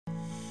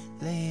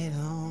lay it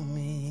on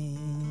me.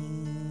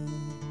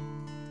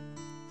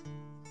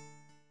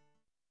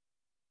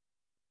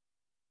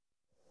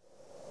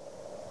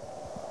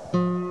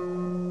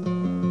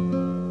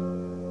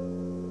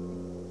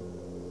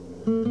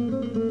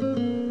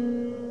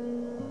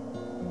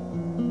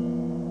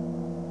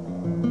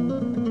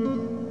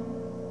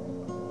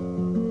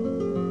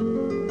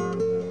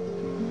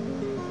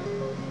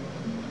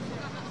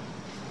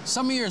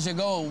 Some years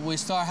ago, we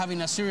started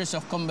having a series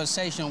of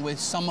conversations with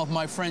some of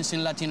my friends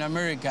in Latin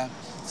America.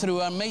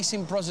 Through an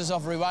amazing process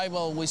of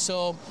revival, we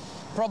saw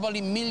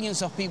probably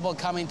millions of people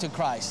coming to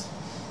Christ.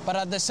 But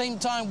at the same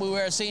time, we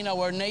were seeing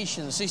our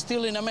nations is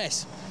still in a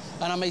mess.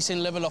 An amazing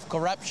level of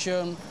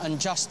corruption,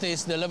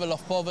 injustice, the level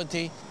of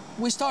poverty.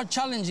 We start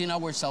challenging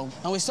ourselves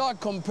and we start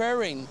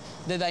comparing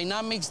the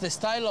dynamics, the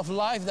style of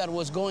life that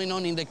was going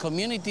on in the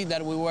community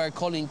that we were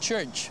calling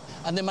church,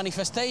 and the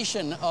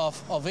manifestation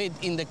of it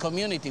in the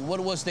community.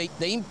 What was the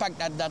impact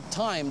at that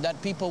time that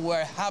people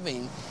were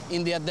having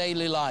in their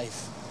daily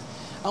life?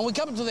 And we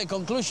come to the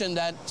conclusion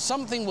that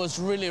something was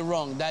really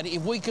wrong, that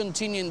if we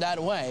continue in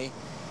that way,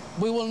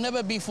 we will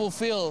never be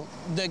fulfilled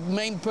the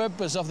main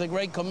purpose of the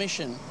Great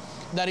Commission,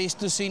 that is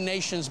to see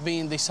nations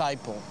being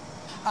discipled.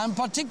 And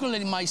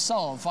particularly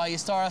myself, I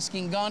start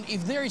asking God,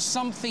 if there is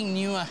something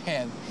new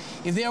ahead,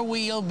 if there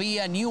will be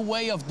a new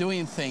way of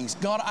doing things,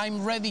 God,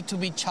 I'm ready to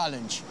be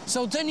challenged.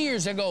 So 10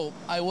 years ago,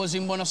 I was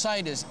in Buenos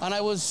Aires and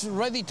I was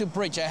ready to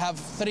preach. I have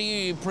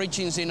 3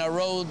 preachings in a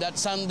row that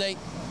Sunday.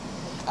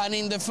 And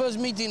in the first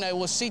meeting, I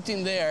was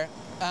sitting there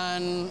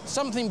and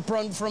something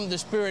prompted from the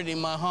Spirit in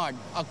my heart,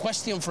 a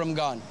question from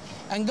God.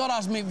 And God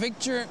asked me,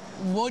 Victor,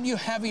 what do you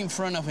have in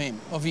front of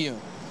you?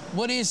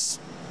 What is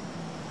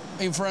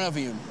in front of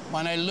you?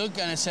 When I look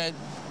and I said,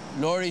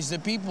 Lord, it's the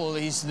people,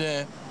 it's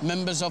the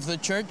members of the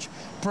church.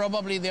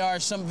 Probably there are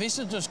some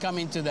visitors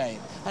coming today.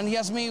 And he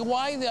asked me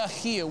why they are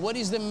here. What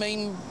is the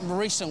main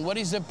reason? What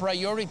is the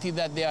priority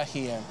that they are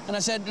here? And I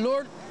said,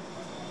 Lord,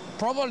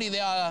 probably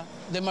the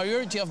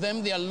majority of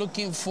them, they are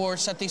looking for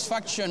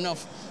satisfaction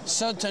of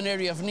certain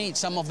area of need.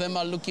 Some of them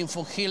are looking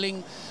for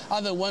healing.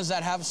 Other ones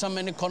that have some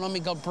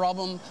economical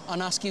problem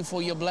and asking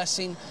for your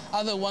blessing.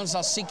 Other ones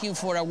are seeking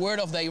for a word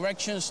of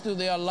directions to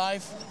their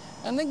life.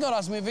 And then God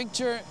asked me,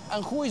 Victor,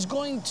 and who is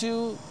going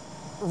to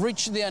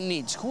reach their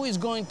needs? Who is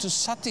going to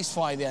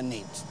satisfy their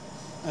needs?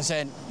 I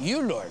said,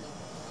 you, Lord.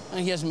 And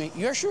he asked me,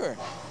 you're sure?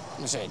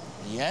 I said,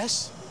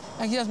 yes.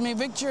 And he asked me,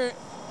 Victor,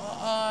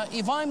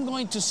 if I'm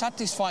going to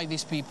satisfy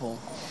these people,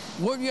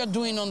 what you are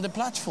doing on the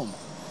platform?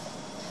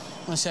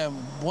 I said,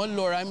 well,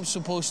 Lord, I'm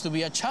supposed to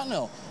be a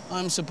channel.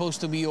 I'm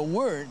supposed to be your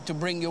word, to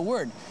bring your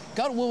word.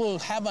 God will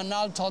have an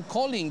altar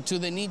calling to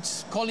the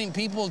needs, calling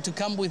people to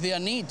come with their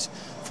needs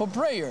for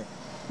prayer.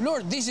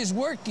 Lord, this is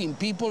working.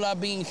 People are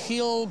being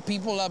healed.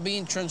 People are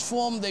being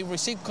transformed. They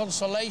receive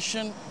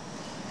consolation.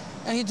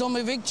 And he told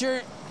me,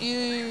 Victor,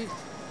 you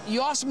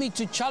asked me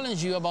to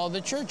challenge you about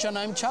the church, and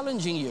I'm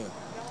challenging you.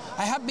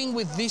 I have been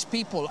with these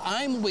people.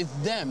 I'm with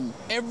them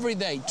every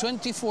day,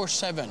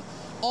 24/7,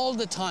 all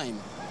the time.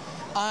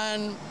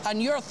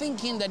 And you're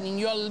thinking that in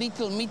your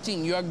little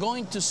meeting, you are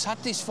going to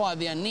satisfy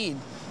their need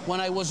when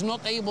I was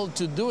not able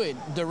to do it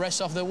the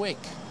rest of the week.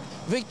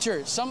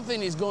 Victor,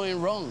 something is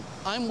going wrong.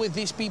 I'm with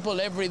these people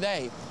every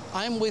day.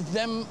 I'm with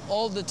them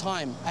all the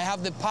time. I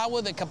have the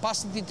power, the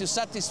capacity to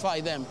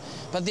satisfy them,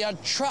 but they are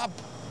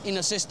trapped in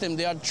a system.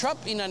 They are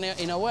trapped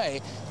in a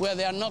way where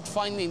they are not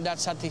finding that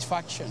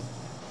satisfaction.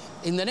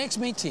 In the next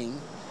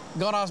meeting,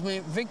 God asked me,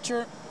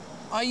 Victor,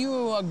 are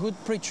you a good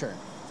preacher?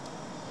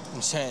 I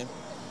said,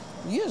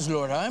 yes,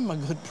 Lord, I'm a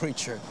good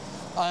preacher.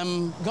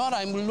 God,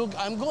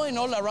 I'm going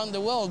all around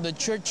the world. The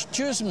church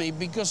chose me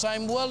because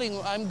I'm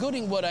good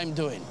in what I'm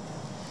doing.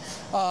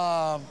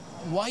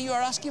 Why you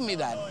are asking me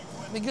that?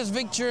 Because,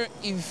 Victor,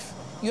 if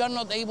you are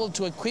not able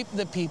to equip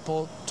the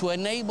people, to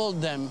enable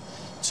them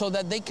so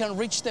that they can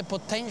reach the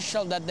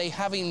potential that they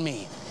have in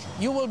me,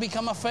 you will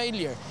become a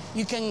failure.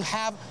 You can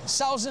have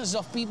thousands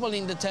of people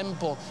in the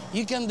temple.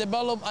 You can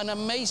develop an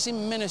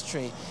amazing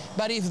ministry.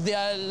 But if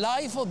the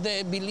life of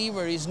the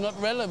believer is not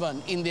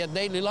relevant in their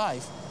daily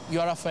life,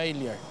 you are a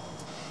failure.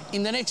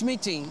 In the next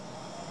meeting,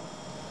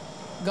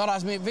 God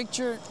asked me,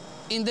 Victor,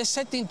 in the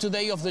setting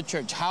today of the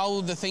church,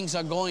 how the things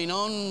are going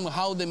on,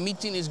 how the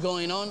meeting is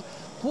going on,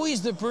 who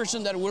is the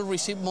person that will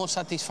receive more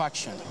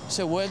satisfaction?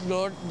 So, well,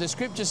 Lord, the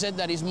scripture said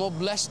that it's more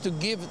blessed to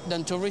give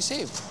than to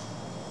receive.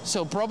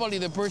 So probably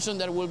the person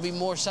that will be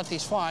more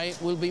satisfied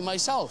will be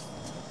myself.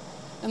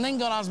 And then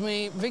God asked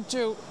me,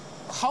 Victor,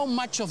 how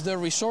much of the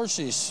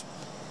resources,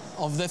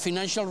 of the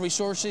financial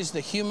resources,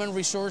 the human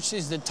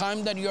resources, the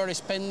time that you are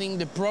spending,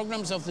 the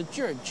programs of the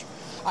church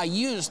are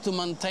used to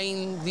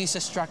maintain this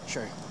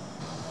structure?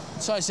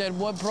 So I said,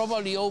 well,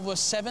 probably over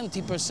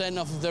 70%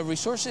 of the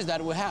resources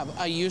that we have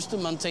are used to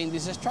maintain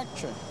this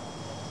structure.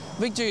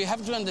 Victor, you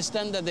have to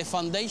understand that the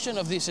foundation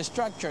of this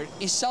structure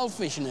is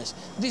selfishness.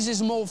 This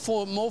is more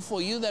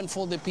for you than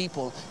for the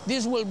people.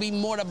 This will be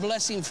more a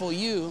blessing for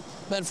you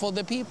than for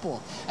the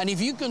people. And if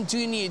you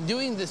continue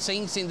doing the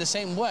things in the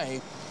same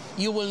way,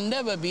 you will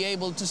never be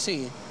able to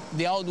see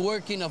the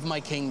outworking of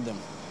my kingdom.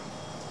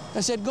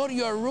 I said, God,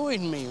 you are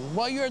ruining me.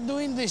 Why you are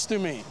doing this to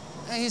me?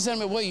 And he said,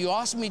 well, you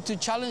asked me to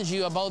challenge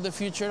you about the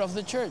future of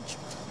the church.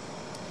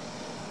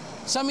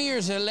 Some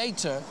years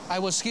later, I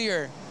was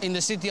here in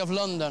the city of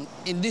London,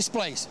 in this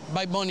place,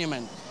 by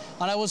Monument.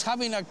 And I was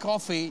having a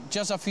coffee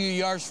just a few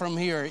yards from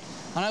here,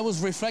 and I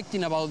was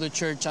reflecting about the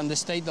church and the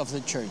state of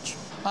the church.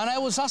 And I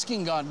was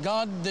asking God,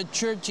 the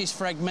church is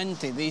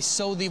fragmented, it's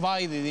so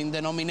divided in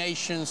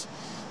denominations,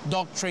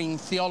 doctrine,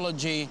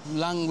 theology,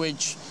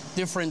 language,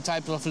 different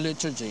types of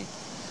liturgy.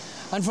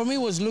 And for me,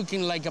 it was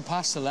looking like a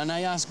puzzle, and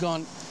I asked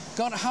God,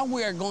 how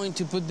we are going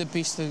to put the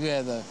piece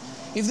together?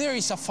 If there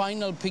is a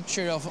final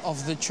picture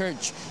of the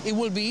church, it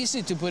will be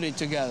easy to put it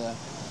together.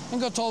 And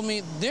God told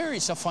me, there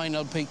is a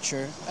final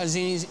picture, as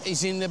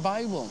is in the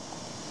Bible.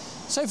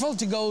 So I felt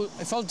to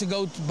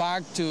go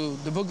back to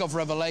the book of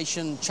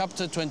Revelation,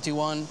 chapter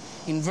 21,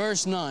 in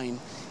verse 9.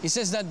 It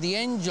says that the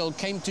angel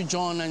came to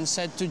John and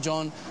said to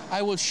John,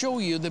 I will show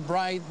you the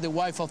bride, the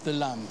wife of the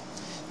Lamb.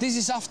 This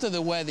is after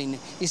the wedding.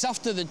 It's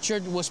after the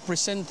church was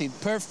presented,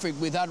 perfect,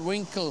 without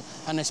wrinkle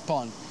and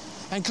spot.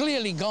 And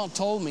clearly God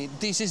told me,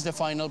 this is the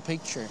final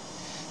picture.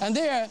 And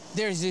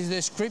there's this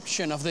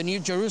description of the New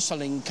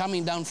Jerusalem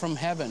coming down from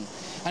heaven.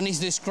 And it's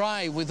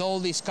described with all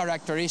these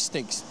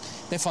characteristics,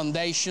 the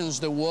foundations,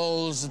 the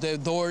walls, the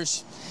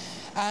doors.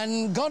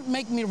 And God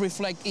made me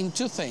reflect in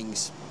two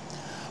things.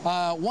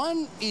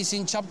 One is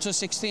in chapter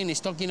 16, it's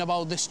talking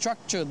about the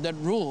structure that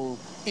rule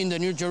in the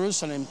New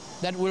Jerusalem,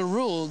 that will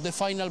rule the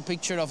final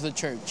picture of the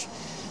church.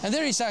 And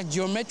there is a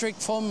geometric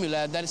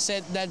formula that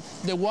said that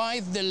the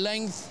width, the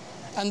length,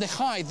 and the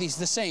height is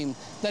the same.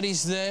 That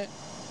is the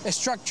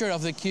structure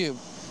of the cube.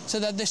 So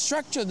that the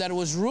structure that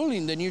was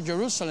ruling the New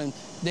Jerusalem,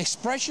 the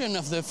expression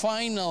of the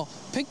final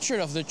picture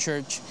of the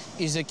church,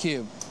 is the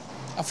cube.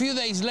 A few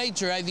days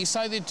later, I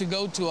decided to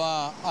go to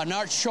an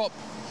art shop,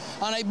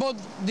 and I bought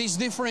these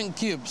different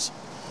cubes,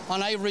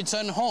 and I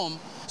returned home.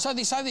 So I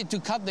decided to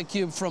cut the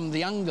cube from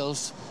the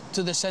angles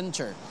to the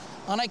center.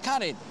 And I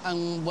cut it,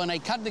 and when I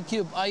cut the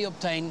cube, I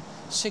obtained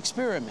 6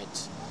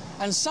 pyramids.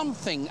 And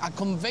a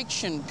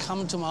conviction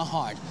came to my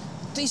heart.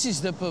 This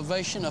is the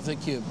perversion of the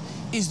cube.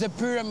 Is the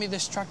pyramid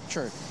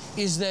structure,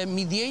 is the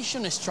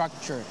mediation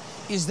structure,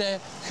 is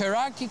the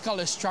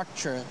hierarchical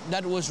structure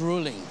that was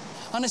ruling.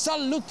 And I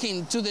started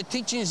looking to the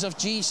teachings of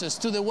Jesus,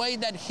 to the way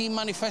that he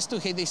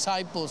manifested to his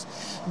disciples,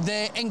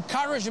 the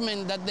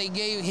encouragement that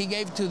he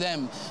gave to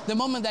them, the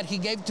moment that he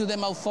gave to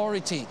them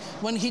authority,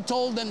 when he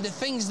told them, the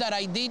things that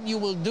I did, you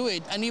will do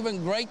it, and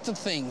even greater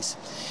things.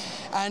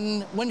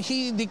 And when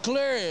he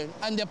declared,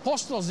 and the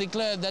apostles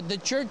declared, that the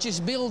church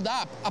is built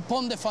up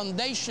upon the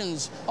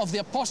foundations of the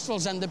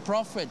apostles and the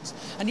prophets.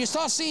 And you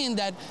start seeing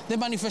that the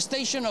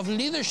manifestation of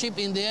leadership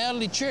in the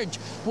early church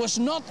was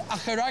not a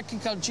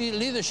hierarchical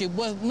leadership,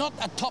 was not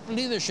a top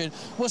leadership,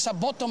 was a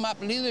bottom-up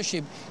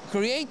leadership,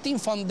 creating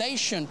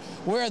foundation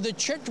where the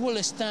church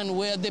will stand,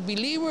 where the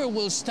believer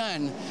will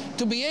stand,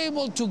 to be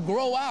able to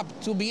grow up,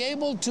 to be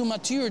able to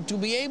mature, to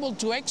be able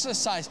to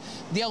exercise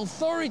the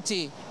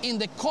authority in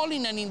the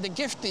calling and in the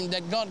gifting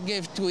that God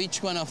gave to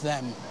each one of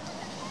them.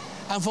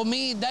 And for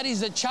me, that is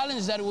the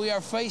challenge that we are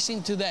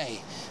facing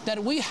today,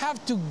 that we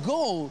have to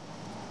go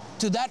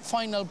to that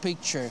final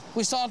picture.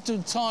 We start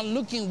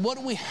looking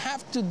what we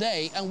have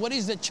today and what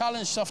is the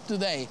challenge of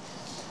today,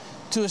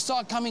 to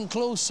start coming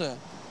closer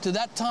to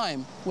that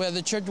time where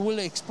the church will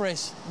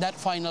express that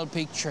final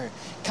picture.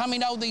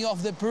 Coming out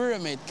of the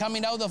pyramid,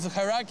 coming out of the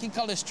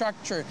hierarchical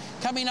structure,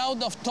 coming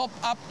out of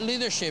top-up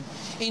leadership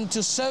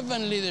into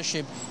servant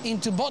leadership,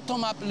 into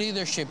bottom-up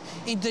leadership,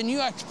 into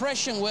new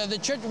expression where the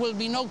church will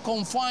be not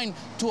confined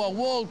to a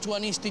wall, to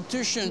an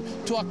institution,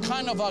 to a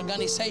kind of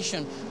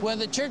organization, where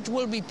the church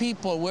will be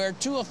people, where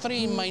 2 or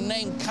 3 in my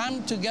name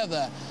come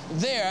together.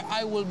 There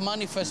I will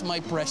manifest my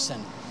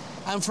presence.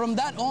 And from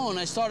that on,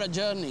 I start a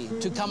journey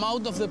to come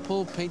out of the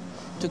pulpit,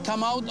 to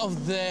come out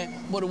of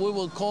what we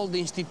will call the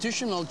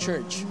institutional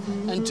church,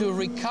 and to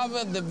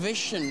recover the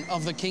vision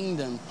of the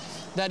kingdom,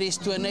 that is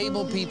to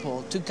enable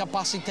people, to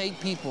capacitate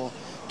people,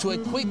 to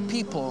equip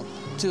people,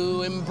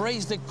 to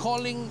embrace the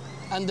calling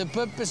and the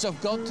purpose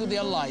of God to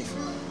their life,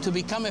 to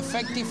become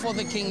effective for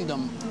the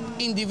kingdom,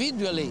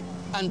 individually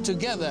and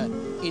together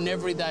in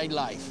everyday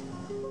life.